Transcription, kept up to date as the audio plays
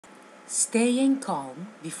Staying calm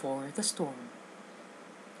before the storm.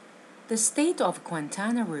 The state of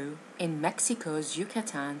Quintana Roo in Mexico's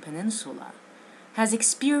Yucatan Peninsula has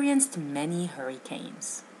experienced many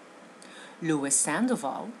hurricanes. Luis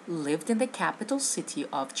Sandoval lived in the capital city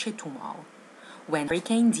of Chetumal when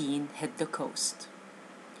Hurricane Dean hit the coast.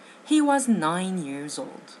 He was 9 years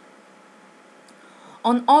old.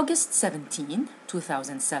 On August 17,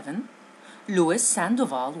 2007, Luis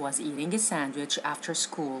Sandoval was eating a sandwich after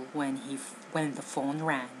school when the phone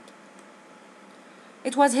rang.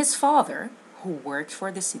 It was his father, who worked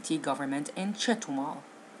for the city government in Chetumal.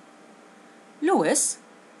 "Luis,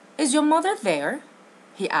 is your mother there?"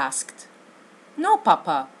 he asked. "No,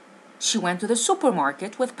 Papa. She went to the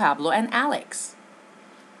supermarket with Pablo and Alex."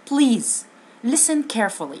 "Please, listen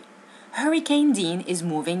carefully. Hurricane Dean is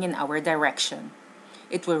moving in our direction.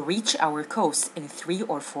 It will reach our coast in 3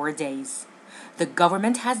 or 4 days. The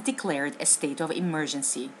government has declared a state of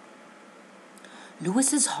emergency."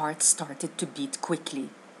 Luis's heart started to beat quickly.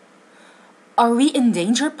 "Are we in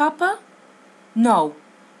danger, Papa?" "No,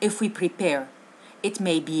 if we prepare. It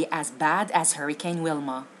may be as bad as Hurricane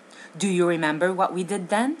Wilma. Do you remember what we did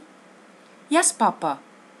then?" "Yes, Papa."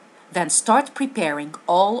 "Then start preparing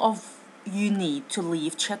all of you need to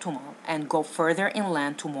leave Chetumal and go further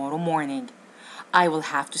inland tomorrow morning. I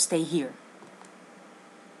will have to stay here."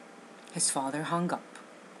 His father hung up.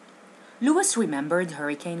 Luis remembered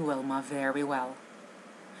Hurricane Wilma very well.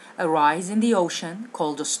 A rise in the ocean,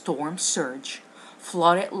 called a storm surge,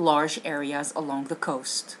 flooded large areas along the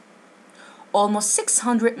coast. Almost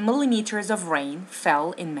 600 millimeters of rain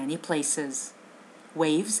fell in many places.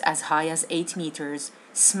 Waves as high as 8 meters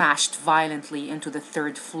smashed violently into the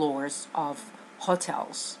third floors of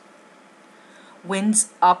hotels. Winds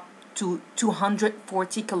up to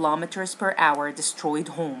 240 kilometers per hour destroyed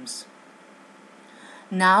homes.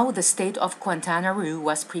 Now the state of Quintana Roo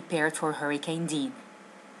was prepared for Hurricane Dean.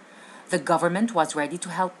 The government was ready to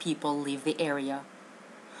help people leave the area.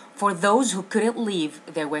 For those who couldn't leave,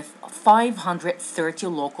 there were 530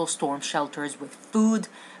 local storm shelters with food,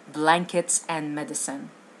 blankets, and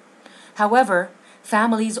medicine. However,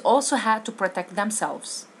 families also had to protect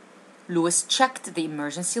themselves. Luis checked the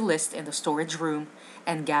emergency list in the storage room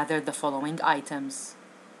and gathered the following items.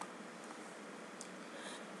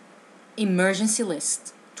 Emergency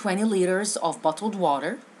list: 20 liters of bottled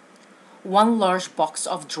water, 1 large box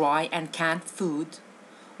of dry and canned food,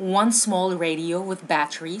 1 small radio with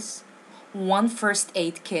batteries, 1 first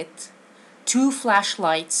aid kit, 2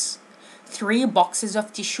 flashlights, 3 boxes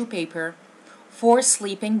of tissue paper, 4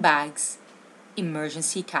 sleeping bags,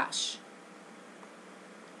 emergency cash.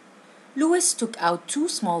 Luis took out 2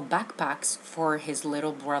 small backpacks for his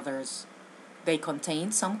little brothers. They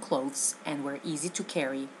contained some clothes and were easy to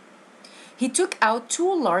carry. He took out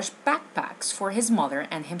 2 large backpacks for his mother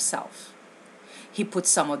and himself. He put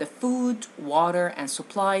some of the food, water, and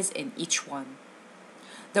supplies in each one.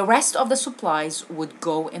 The rest of the supplies would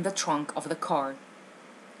go in the trunk of the car.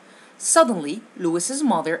 Suddenly, Luis's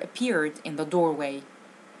mother appeared in the doorway.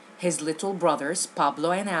 His little brothers, Pablo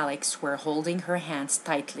and Alex, were holding her hands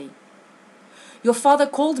tightly. "Your father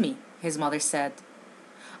called me," his mother said.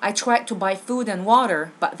 "I tried to buy food and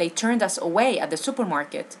water, but they turned us away at the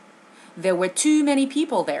supermarket. There were too many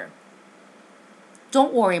people there."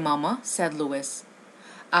 "Don't worry, Mama," said Luis.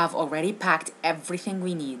 "I've already packed everything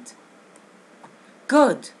we need."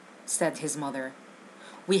 "Good," said his mother.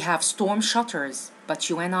 "We have storm shutters, but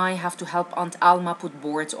you and I have to help Aunt Alma put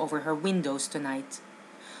boards over her windows tonight.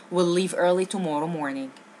 We'll leave early tomorrow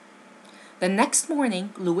morning." The next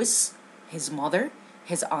morning, Luis, his mother,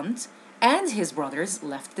 his aunt, and his brothers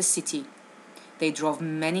left the city. They drove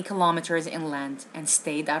many kilometers inland and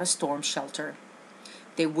stayed at a storm shelter.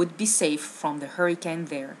 They would be safe from the hurricane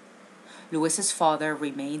there. Luis's father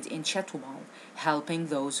remained in Chetumal, helping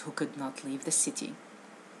those who could not leave the city.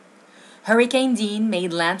 Hurricane Dean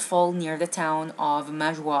made landfall near the town of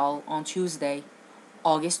Majual on Tuesday,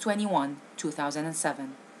 August 21,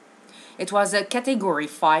 2007. It was a Category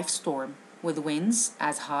 5 storm, with winds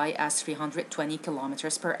as high as 320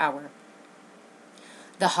 kilometers per hour.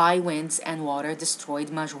 The high winds and water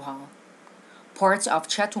destroyed Majual. Parts of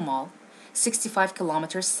Chetumal, 65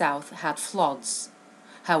 kilometers south, had floods.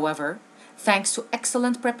 However, thanks to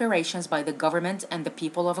excellent preparations by the government and the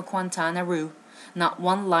people of Quintana Roo, not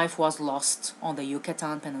one life was lost on the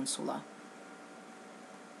Yucatan Peninsula.